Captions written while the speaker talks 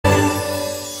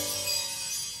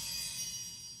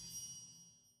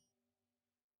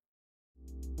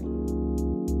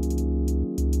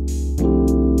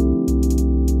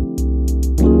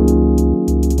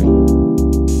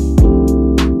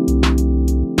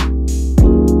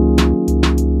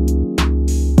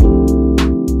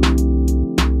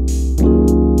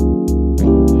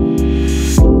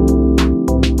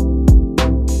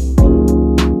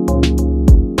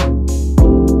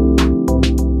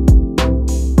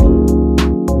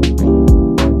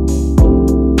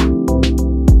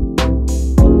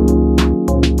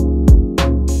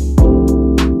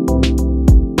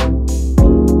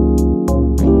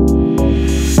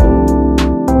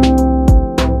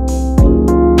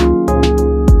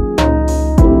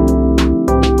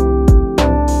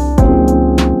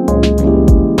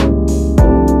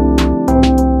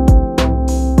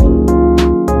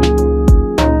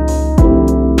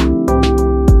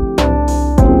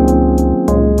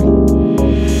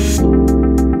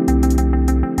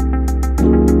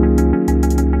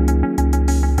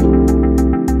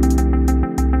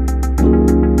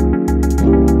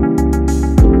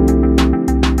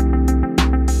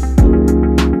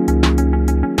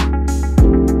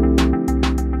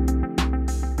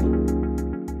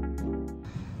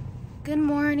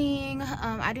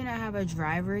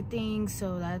driver thing,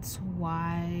 so that's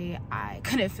why I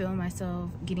couldn't film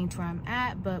myself getting to where I'm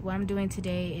at. But what I'm doing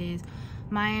today is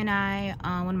Maya and I,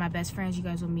 one of my best friends, you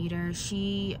guys will meet her,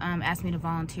 she asked me to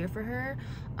volunteer for her.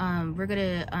 We're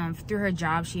gonna through her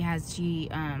job, she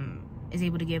is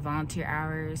able to get volunteer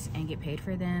hours and get paid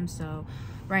for them. So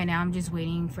right now I'm just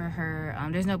waiting for her.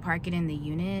 There's no parking in the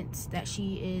units that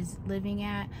she is living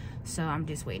at, so I'm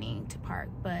just waiting to park.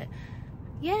 But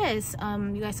yes,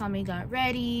 you guys saw me got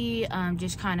ready,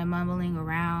 just kind of mumbling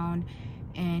around,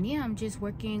 and yeah, I'm just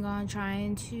working on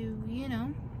trying to, you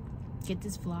know, get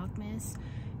this Vlogmas,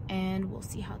 and we'll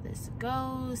see how this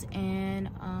goes. And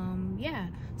yeah,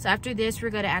 so after this we're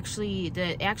gonna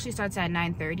it actually starts at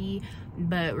 9:30,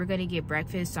 but we're gonna get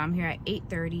breakfast, so I'm here at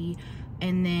 8:30,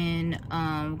 and then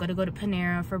gonna go to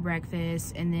Panera for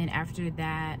breakfast, and then after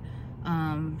that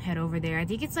head over there. I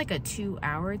think it's like a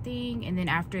 2-hour thing, and then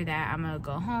after that I'm gonna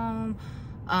go home,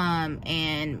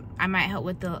 and I might help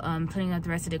with the putting up the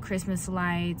rest of the Christmas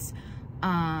lights.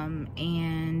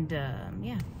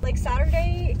 Yeah, like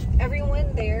Saturday,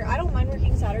 everyone there, I don't mind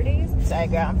working Saturdays. Sorry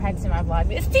girl, I'm practicing my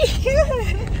Vlogmas.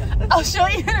 I'll show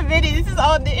you in a minute. This is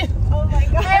all new. Oh my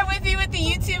god, bear with me with the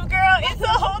YouTube, girl. It's a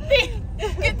whole thing.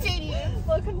 Continue.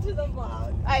 Welcome to the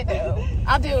vlog. I know.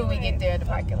 I'll do it when we get there in the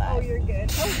parking lot. Oh, you're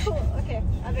good. Oh, cool. Okay,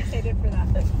 I'm excited for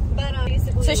that. But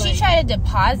basically, so she tried to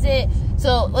deposit,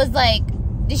 so it was like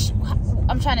this.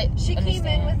 I'm trying to She understand. came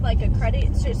in with like a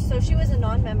credit, so she was a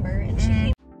non-member, and she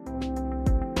came.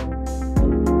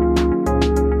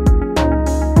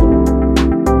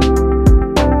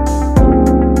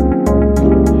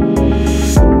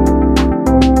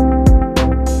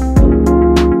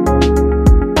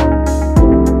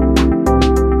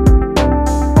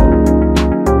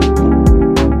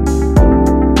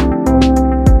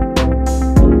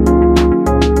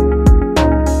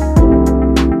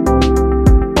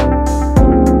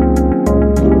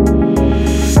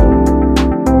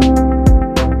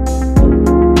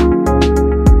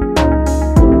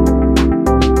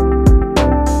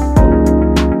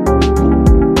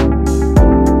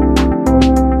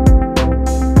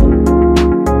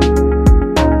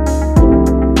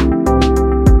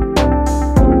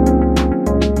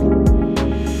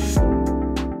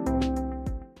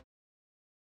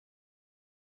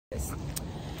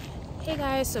 Hey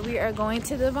guys, so we are going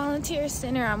to the volunteer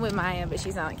center. I'm with Maya, but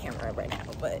she's not on camera right now.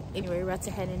 But anyway, we're about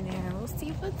to head in there and we'll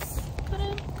see what's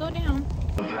gonna go down.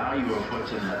 The value of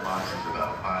what's in that box is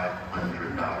about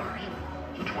 $500.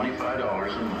 So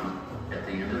 $25 a month at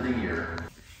the end of the year.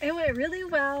 It went really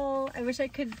well. I wish I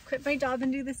could quit my job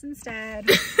and do this instead.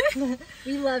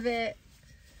 We love it.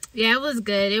 Yeah, it was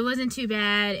good. It wasn't too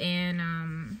bad, and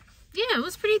yeah, it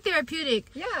was pretty therapeutic.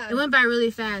 Yeah. It went by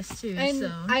really fast too. And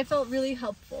so I felt really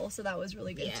helpful, so that was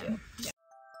really good yeah. too. Yeah.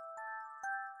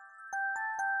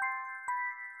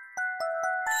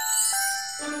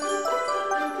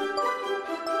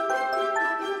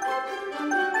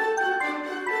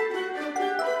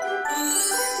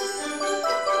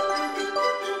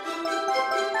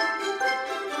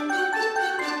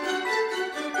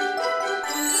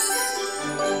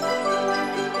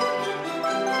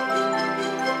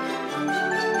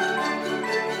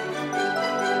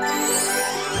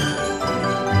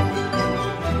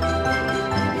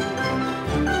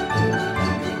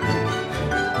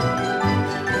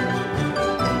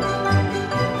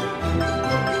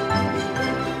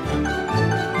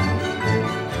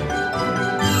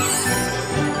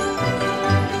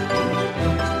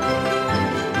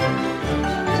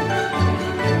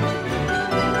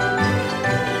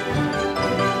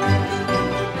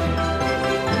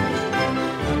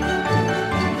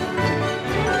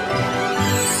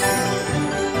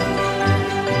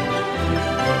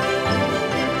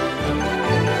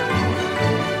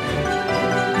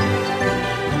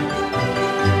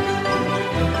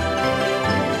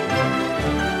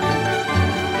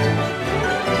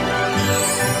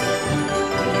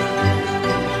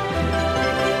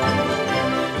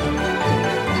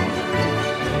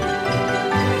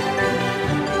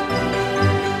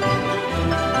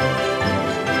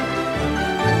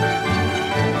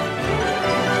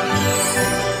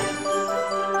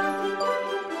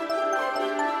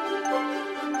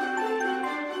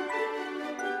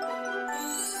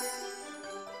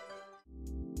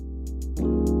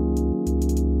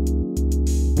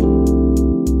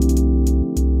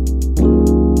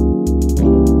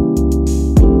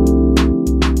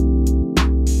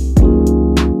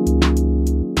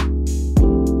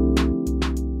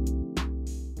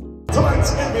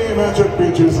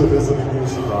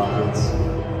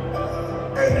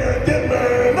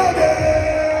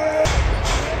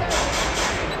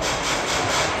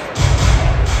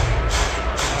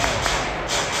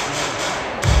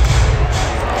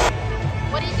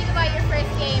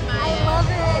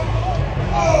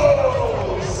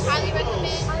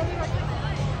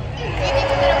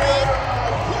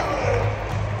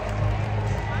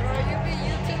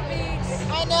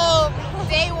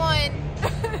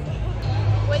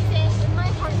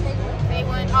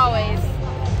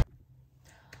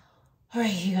 All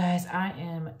right, you guys, I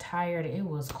am tired. It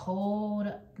was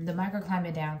cold. The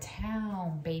microclimate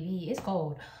downtown, baby, it's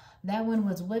cold. That one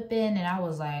was whipping, and I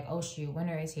was like, oh shoot,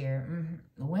 winter is here.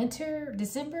 Winter,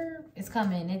 December, it's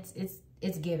coming.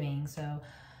 It's giving. So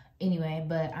anyway,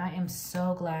 but I am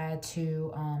so glad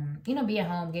to you know, be at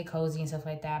home, get cozy and stuff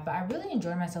like that. But I really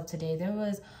enjoyed myself today.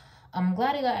 I'm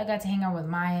glad I got to hang out with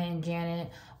Maya and Janet.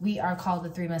 We are called the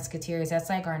Three Musketeers. That's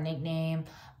like our nickname.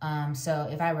 So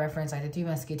if I reference like the Three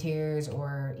Musketeers,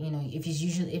 or you know, if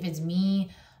it's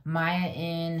me, Maya,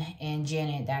 and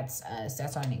Janet, that's us.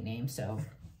 That's our nickname. So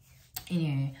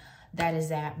anyway, that is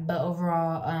that. But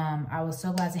overall, I was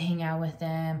so glad to hang out with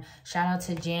them. Shout out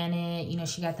to Janet. You know,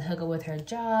 she got the hookup with her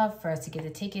job for us to get the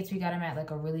tickets. We got them at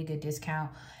like a really good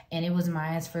discount. And it was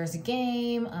Maya's first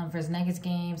game, first Nuggets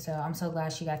game. So I'm so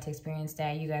glad she got to experience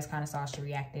that. You guys kind of saw she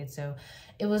reacted. So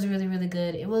it was really, really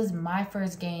good. It was my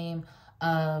first game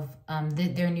of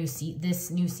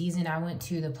this new season. I went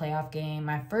to the playoff game,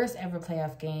 my first ever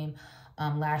playoff game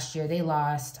last year. They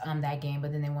lost that game,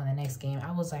 but then they won the next game.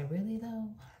 I was like, really though?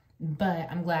 But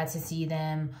I'm glad to see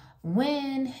them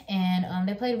win, and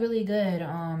they played really good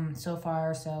so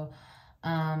far. So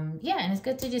yeah, and it's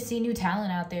good to just see new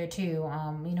talent out there too.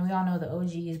 You know, we all know the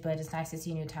OGs, but it's nice to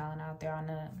see new talent out there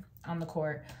on the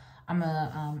court.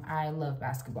 I love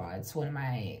basketball.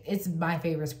 It's my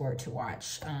favorite sport to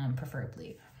watch,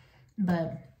 preferably.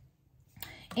 But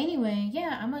anyway,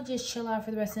 yeah, I'm gonna just chill out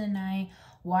for the rest of the night,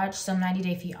 watch some 90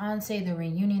 Day Fiance. The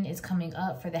reunion is coming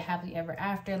up for the Happily Ever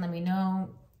After. Let me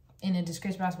know in the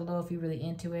description box below if you're really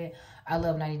into it. I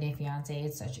love 90 Day Fiance.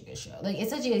 It's such a good show. Like, it's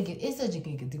such a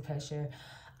good guilty pleasure.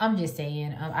 I'm just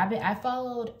saying. I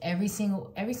followed every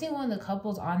single one of the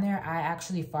couples on there. I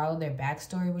actually followed their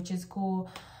backstory, which is cool.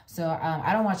 So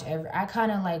I don't watch I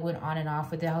kind of like went on and off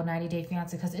with the whole 90 Day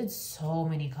Fiance because it's so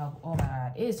many couples. Oh my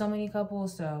god, it's so many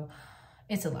couples. So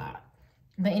it's a lot.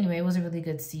 But anyway, it was a really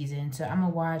good season. So I'm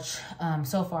gonna watch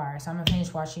so far. So I'm gonna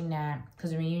finish watching that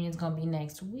because the reunion's gonna be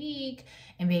next week.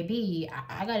 And baby,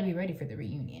 I gotta be ready for the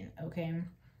reunion, okay?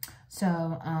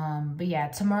 So, but yeah,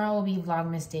 tomorrow will be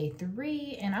Vlogmas Day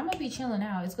 3, and I'm gonna be chilling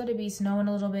out. It's gonna be snowing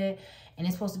a little bit, and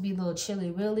it's supposed to be a little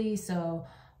chilly willy. So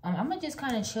I'm gonna just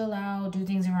kind of chill out, do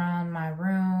things around my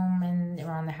room and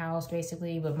around the house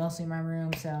basically, but mostly my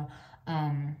room. So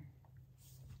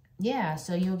yeah,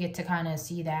 so you'll get to kind of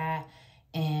see that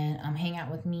and hang out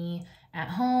with me at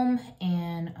home.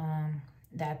 And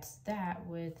that's that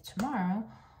with tomorrow.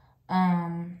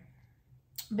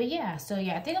 But yeah, so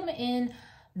yeah, I think I'm gonna end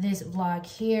this vlog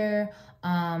here.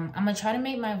 I'm gonna try to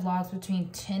make my vlogs between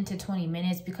 10 to 20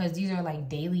 minutes because these are like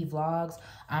daily vlogs.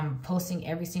 I'm posting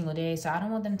every single day, so I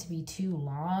don't want them to be too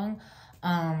long.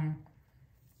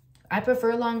 I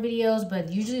prefer long videos, but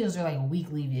usually those are like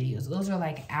weekly videos. Those are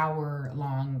like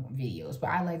hour-long videos,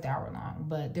 but I like the hour-long,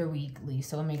 but they're weekly,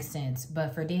 so it makes sense.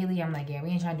 But for daily, I'm like, yeah,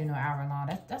 we ain't trying to do no hour-long.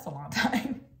 That's a long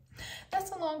time.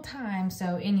 That's a long time.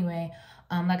 So anyway,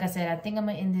 like I said, I think I'm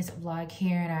gonna end this vlog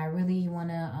here, and I really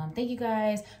wanna thank you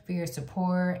guys for your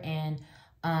support and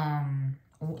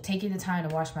taking the time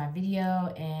to watch my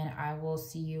video. And I will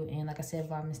see you in, like I said,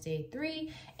 Vlogmas Day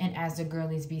 3. And as the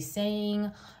girlies be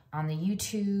saying on the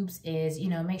YouTubes is, you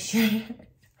know, make sure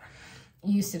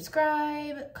you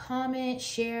subscribe, comment,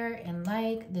 share, and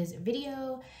like this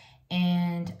video.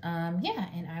 And yeah,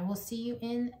 and I will see you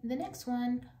in the next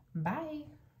one. Bye.